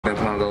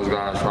those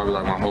guys probably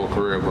like my whole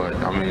career, but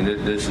I mean,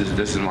 this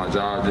is my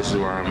job. This is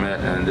where I'm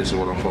at, and this is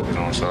what I'm focused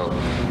on. So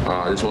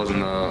this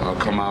wasn't a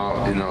come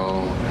out, you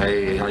know,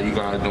 hey, how you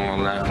guys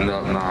doing, laughing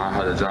up. No, I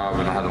had a job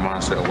and I had the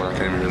mindset of what I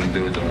came here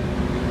to do.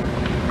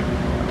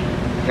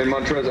 And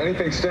Montrez,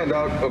 anything stand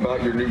out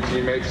about your new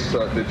teammates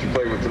that you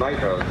played with tonight,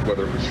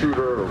 whether it was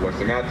Schroeder or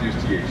Wesley Matthews,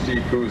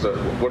 THT, Kuz?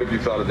 What have you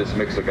thought of this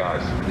mix of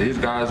guys? These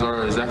guys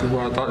are exactly who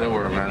I thought they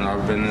were, man.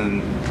 I've been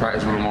in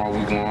practice with them all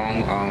week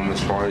long,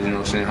 as far as, you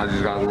know, seeing how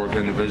these guys work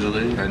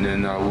individually, and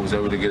then we was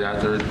able to get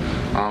after it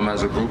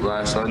as a group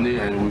last Sunday,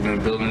 and we've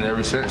been building it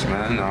ever since,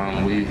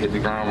 man. We hit the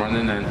ground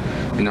running,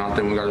 and, you know, I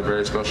think we got a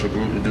very special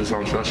group to do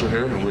something special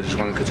here, and we're just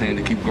going to continue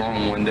to keep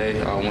growing one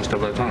day, one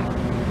step at a time.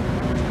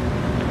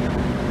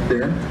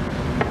 Dan?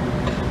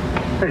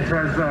 Hey,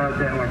 Trez,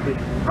 Dan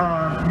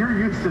Leckie. You're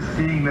used to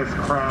seeing this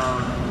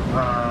crowd,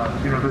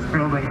 you know, this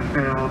building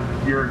filled.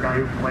 You're a guy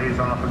who plays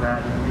off of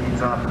that and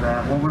feeds off of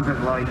that. What was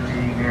it like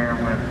being here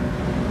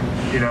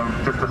with, you know,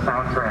 just a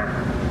soundtrack?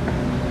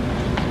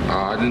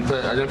 I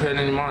didn't pay it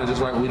any mind,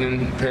 just like we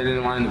didn't pay it any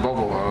mind in the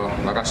bubble.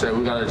 Like I said,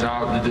 we got a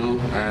job to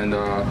do, and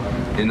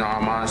you know,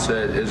 our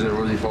mindset isn't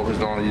really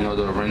focused on, you know,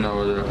 the arena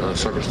or the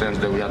circumstance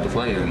that we have to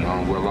play in.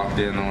 We're locked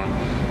in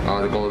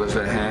on the goal that's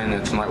at hand,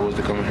 and tonight was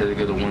to come in here to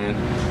get a win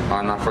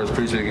in our first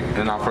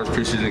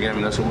preseason game,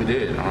 and that's what we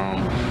did.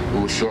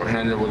 We were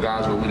shorthanded with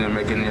guys, but we didn't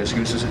make any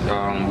excuses.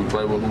 We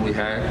played with who we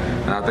had,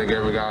 and I think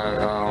every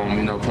guy,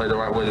 you know, played the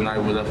right way tonight.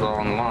 We left it all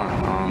on the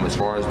line. As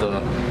far as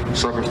the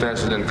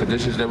circumstances and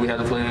conditions that we had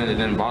to play in, it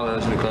didn't bother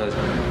us because,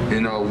 you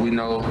know, we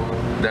know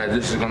that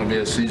this is going to be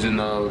a season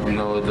of, you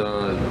know,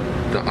 the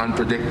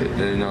unpredicted.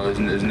 You know,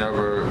 it's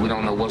never, we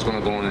don't know what's going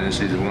to go on in this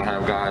season. We're going to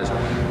have guys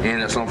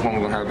in at some point,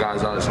 we're going to have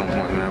guys out at some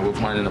point, man. We're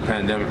playing in a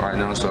pandemic right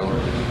now, so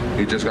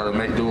we just got to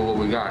make do with what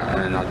we got.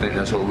 And I think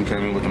that's what we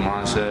came in with, the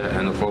mindset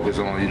and the focus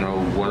on, you know,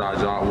 what our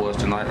job was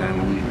tonight,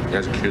 and we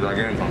executed our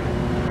game plan.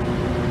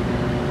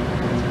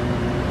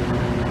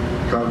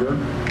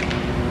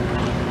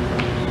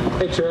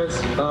 Hey,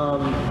 Trez.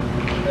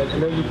 I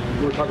know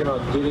you were talking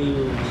about getting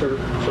sort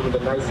of the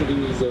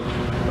niceties of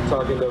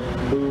talking to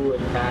Boo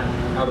and Pat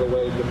out of the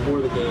way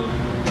before the game.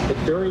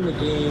 But during the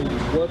game,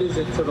 what is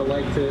it sort of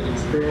like to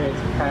experience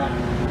Pat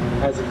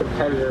as a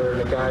competitor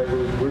and a guy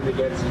who's rooting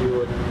against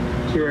you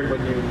and cheering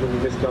when you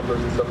miss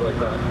jumpers and stuff like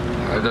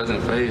that? It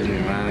doesn't faze me,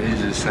 man.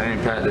 He's the same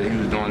Pat that he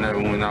was doing that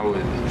when I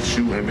would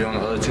shoot and be on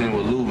the other team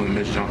with Lou and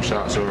miss jump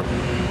shots or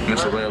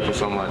miss a layup or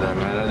something like that,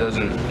 man. That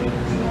doesn't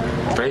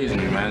faze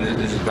me, man.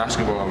 This is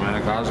basketball,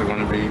 man. Guys are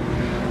going to be,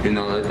 you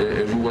know,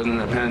 if we wasn't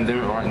in a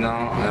pandemic right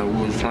now and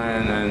we was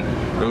playing and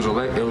it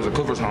was a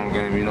Clippers home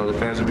game, you know, the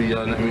fans would be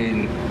yelling at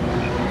me.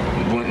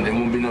 It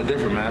wouldn't be no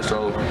different, man.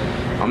 So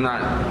I'm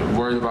not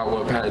worried about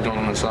what Pat is doing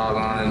on the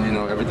sideline. You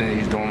know, everything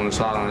he's doing on the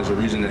sideline is the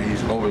reason that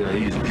he's over there.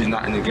 He's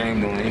not in the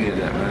game doing any of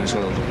that, man.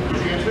 So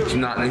it's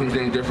not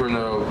anything different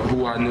of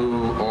who I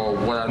knew or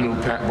what I knew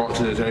Pat brought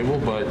to the table,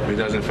 but it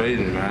doesn't faze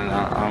me, man.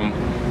 I'm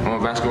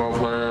a basketball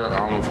player.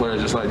 I'm a player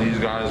just like these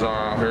guys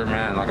are out here,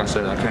 man. Like I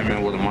said, I came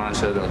in with a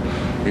mindset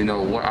of, you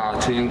know, what our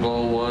team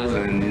goal was,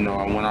 and, you know,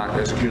 when I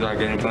executed our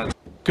game plan.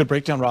 Good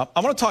breakdown, Rob. I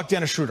want to talk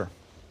Dennis Schroeder.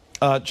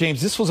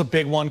 James, this was a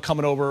big one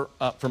coming over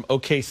from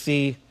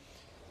OKC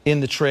in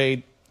the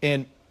trade.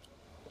 And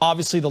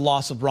obviously the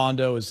loss of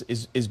Rondo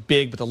is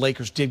big, but the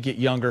Lakers did get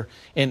younger.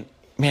 And,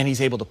 man,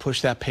 he's able to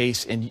push that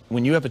pace. And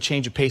when you have a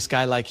change of pace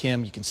guy like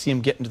him, you can see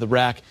him get into the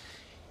rack.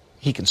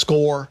 He can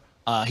score.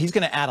 He's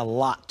going to add a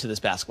lot to this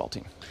basketball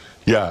team.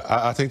 Yeah,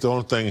 I think the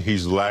only thing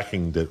he's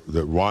lacking that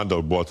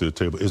Rondo brought to the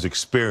table is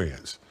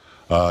experience.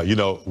 You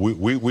know,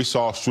 we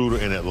saw Schroeder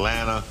in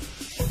Atlanta.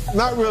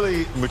 Not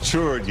really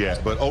matured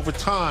yet, but over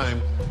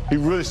time, he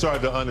really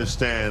started to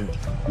understand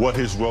what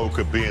his role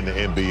could be in the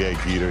NBA,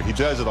 Geeter. He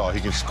does it all. He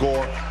can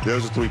score.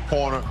 There's a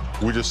three-pointer.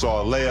 We just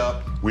saw a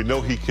layup. We know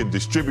he can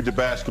distribute the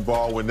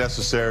basketball when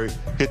necessary,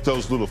 hit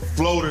those little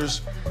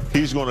floaters.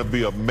 He's going to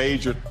be a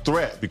major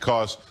threat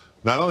because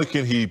not only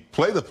can he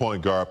play the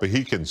point guard, but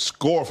he can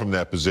score from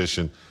that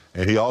position,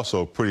 and he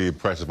also pretty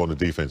impressive on the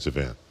defensive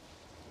end.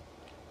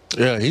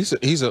 Yeah,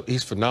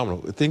 he's phenomenal.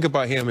 The thing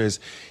about him is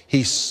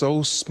he's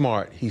so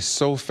smart, he's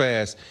so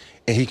fast,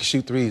 and he can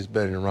shoot threes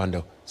better than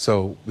Rondo.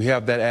 So we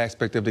have that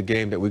aspect of the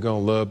game that we're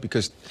going to love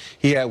because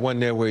he had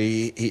one there where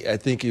I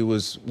think it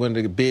was one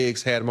of the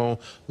bigs had him on,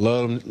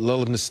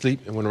 lulled him to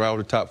sleep, and went around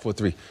the top for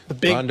three.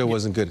 Rondo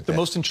wasn't good at that. The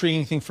most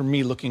intriguing thing for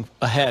me looking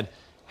ahead,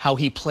 how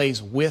he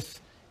plays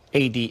with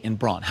AD and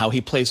Bron, how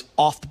he plays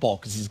off the ball,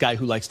 because he's a guy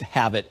who likes to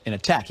have it in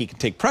attack. He can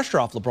take pressure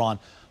off LeBron,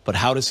 but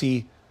how does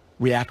he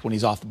react when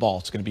he's off the ball?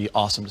 It's going to be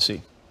awesome to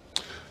see.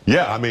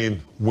 Yeah, I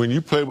mean, when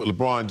you play with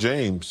LeBron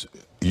James,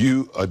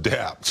 you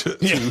adapt to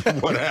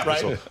what happens. Right.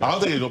 So I don't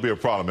think it's going to be a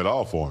problem at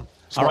all for him.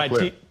 All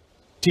right,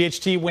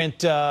 THT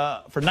went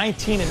for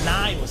 19 and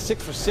 9 with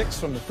 6 for 6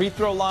 from the free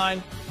throw line,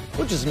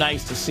 which is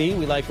nice to see.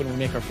 We like when we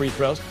make our free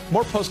throws.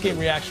 More post-game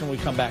reaction when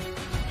we come back.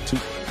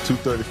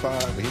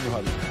 235. He knew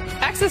how to.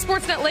 Access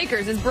Sportsnet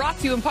Lakers is brought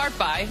to you in part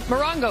by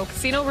Morongo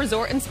Casino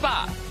Resort and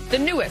Spa, the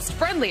newest,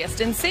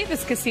 friendliest, and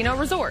safest casino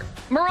resort.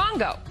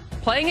 Morongo,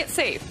 playing it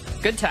safe.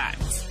 Good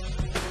times.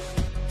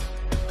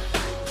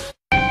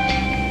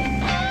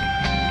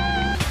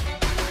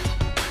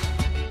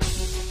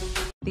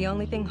 The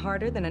only thing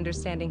harder than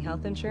understanding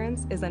health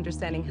insurance is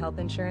understanding health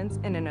insurance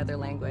in another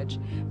language.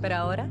 Pero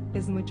ahora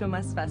es mucho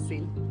más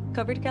fácil.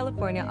 Covered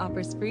California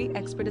offers free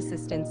expert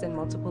assistance in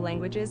multiple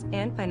languages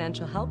and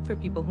financial help for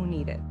people who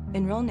need it.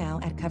 Enroll now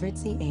at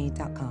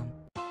coveredca.com.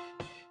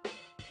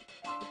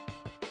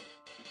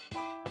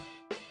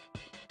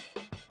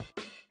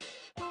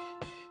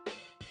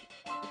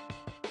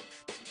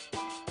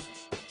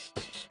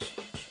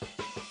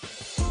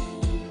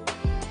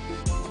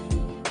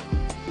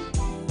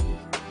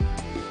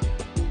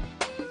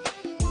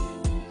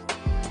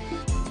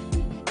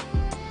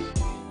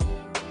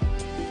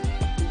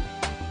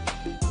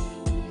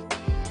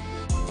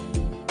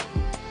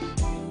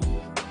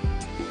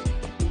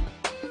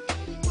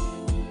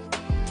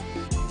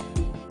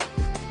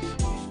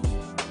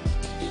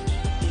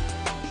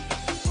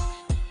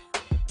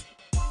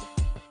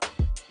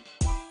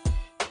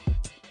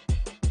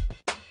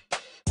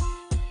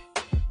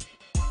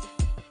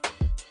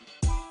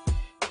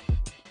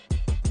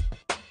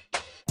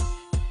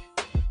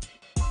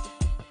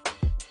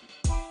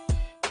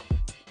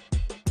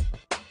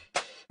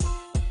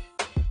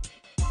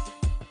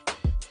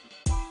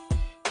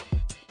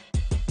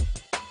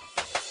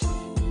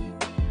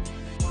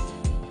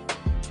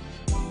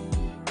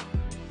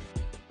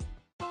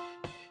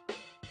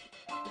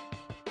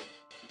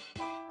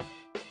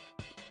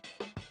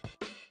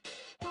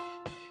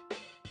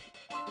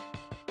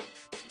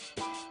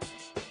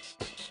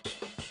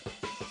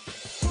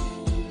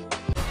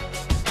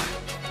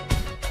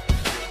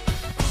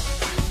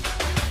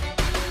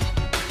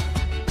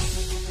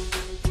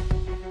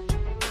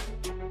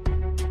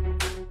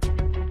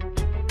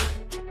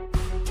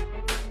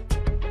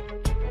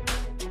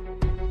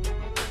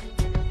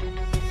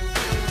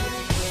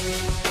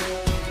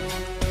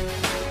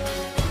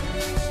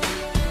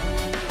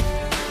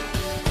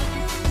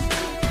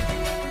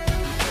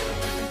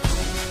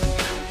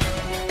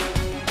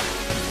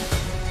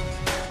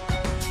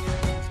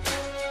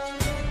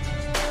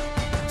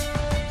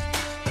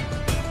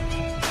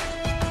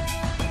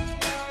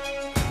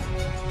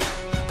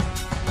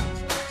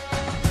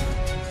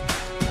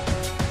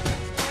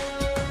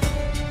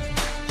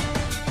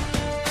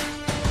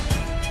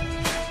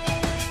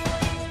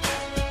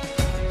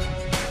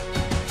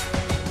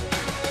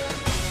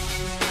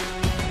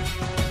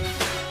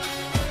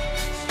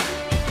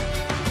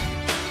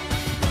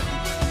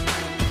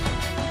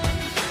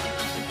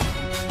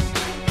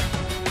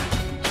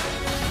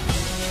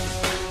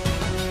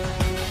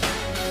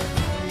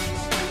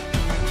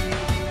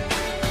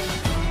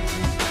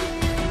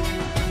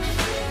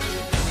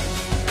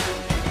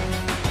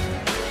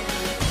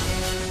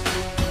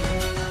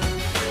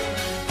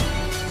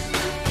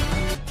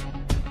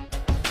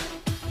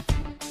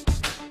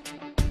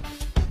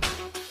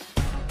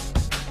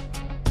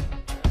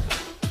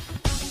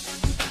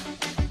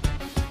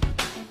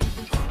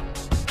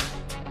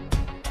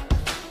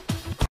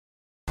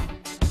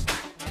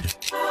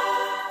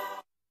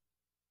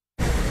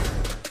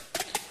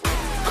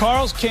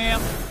 Carl's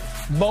camp,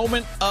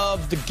 moment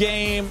of the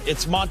game.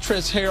 It's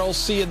Montrezl Harrell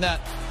seeing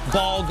that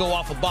ball go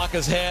off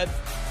Ibaka's head,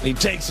 and he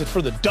takes it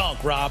for the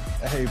dunk, Rob.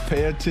 Hey,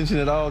 pay attention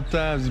at all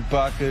times,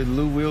 Ibaka.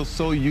 Lou Will's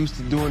so used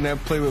to doing that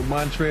play with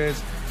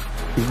Montrez.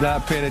 He's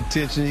not paying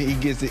attention. He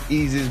gets the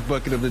easiest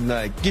bucket of the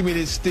night. Give me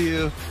this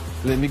steal.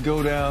 Let me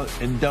go down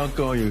and dunk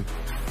on you.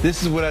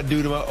 This is what I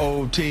do to my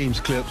old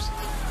teams, Clips.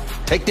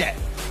 Take that.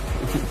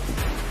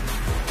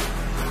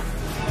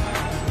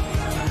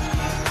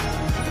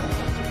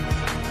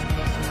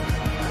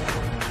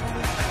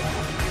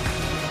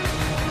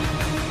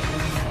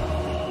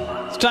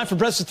 Time for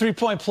Brez's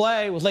three-point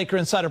play with Laker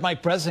insider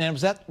Mike Bresnahan.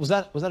 Was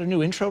that a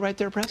new intro right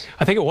there, Brez?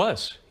 I think it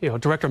was. You know,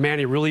 Director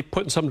Manny really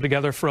putting something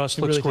together for us.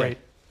 Looks great.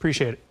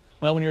 Appreciate it.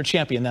 Well, when you're a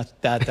champion, that's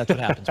what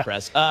happens,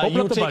 Brez.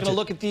 You were taking a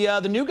look at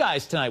the new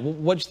guys tonight.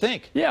 What'd you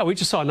think? Yeah, we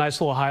just saw a nice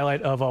little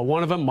highlight of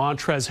one of them,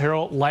 Montrezl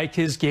Harrell. Like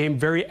his game,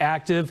 very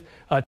active.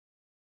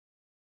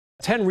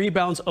 10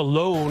 rebounds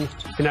alone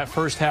in that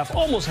first half,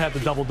 almost had the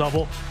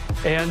double-double.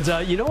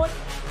 And you know what?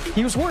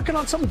 He was working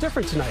on something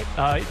different tonight.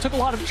 He took a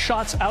lot of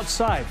shots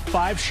outside,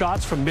 5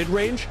 shots from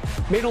mid-range,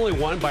 made only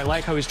 1, but I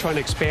like how he's trying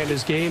to expand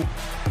his game.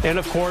 And,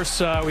 of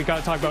course, we got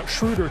to talk about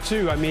Schroeder,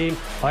 too. I mean,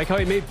 I like how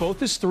he made both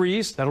his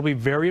threes. That'll be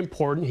very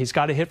important. He's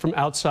got to hit from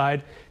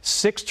outside.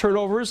 6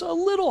 turnovers, a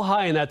little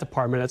high in that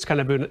department. That's kind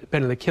of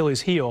been an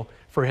Achilles heel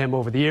for him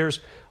over the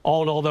years.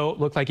 All in all, though, it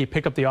looked like he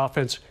picked up the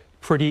offense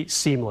pretty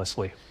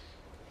seamlessly.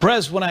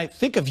 Brez, when I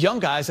think of young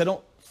guys, I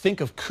don't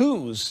think of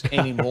Kuz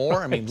anymore.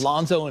 Right. I mean,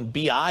 Lonzo and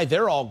B.I.,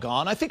 they're all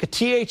gone. I think of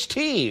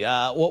THT.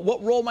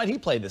 What role might he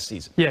play this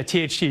season? Yeah,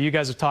 THT, you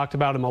guys have talked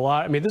about him a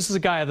lot. I mean, this is a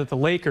guy that the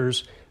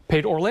Lakers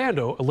paid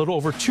Orlando a little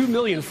over $2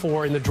 million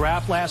for in the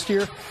draft last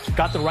year.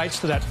 Got the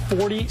rights to that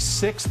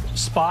 46th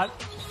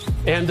spot,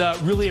 and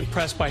really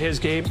impressed by his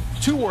game.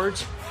 2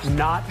 words,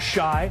 not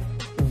shy.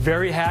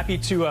 Very happy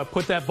to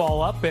put that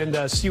ball up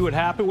and see what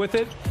happened with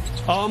it.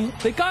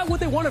 They got what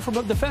they wanted from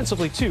him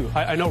defensively, too.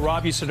 I know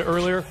Rob, you said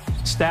earlier,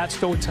 stats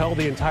don't tell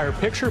the entire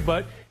picture,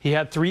 but He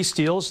had 3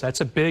 steals.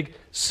 That's a big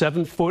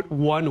 7'1"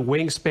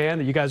 wingspan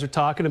that you guys are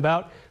talking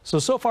about.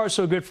 So far,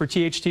 so good for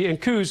THT. And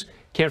Kuz,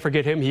 can't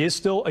forget him. He is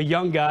still a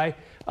young guy.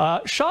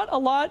 Shot a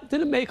lot,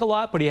 didn't make a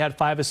lot, but he had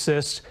 5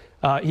 assists.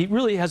 He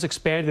really has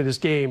expanded his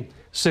game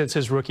since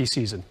his rookie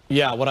season.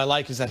 Yeah, what I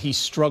like is that he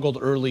struggled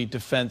early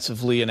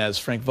defensively, and as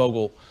Frank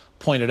Vogel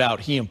pointed out,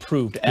 he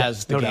improved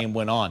as the game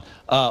went on.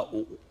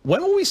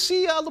 When will we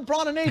see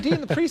LeBron and AD in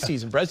the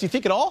preseason, Brez? Do you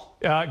think at all?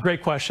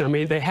 Great question. I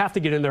mean, they have to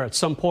get in there at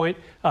some point.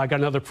 Got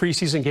another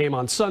preseason game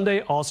on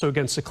Sunday, also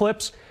against the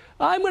Clips.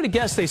 I'm going to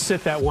guess they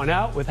sit that one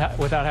out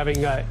without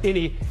having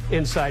any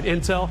inside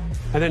intel.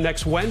 And then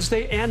next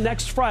Wednesday and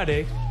next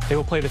Friday, they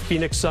will play the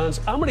Phoenix Suns.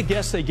 I'm going to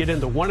guess they get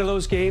into one of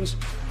those games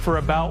for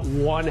about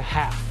 1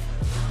 half.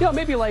 You know,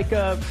 maybe like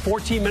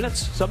 14 minutes,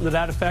 something to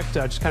that effect.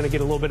 Just kind of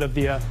get a little bit of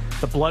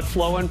the blood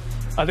flowing.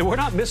 They were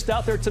not missed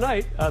out there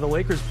tonight. The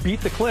Lakers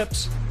beat the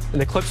Clips, and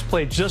the Clips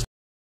played just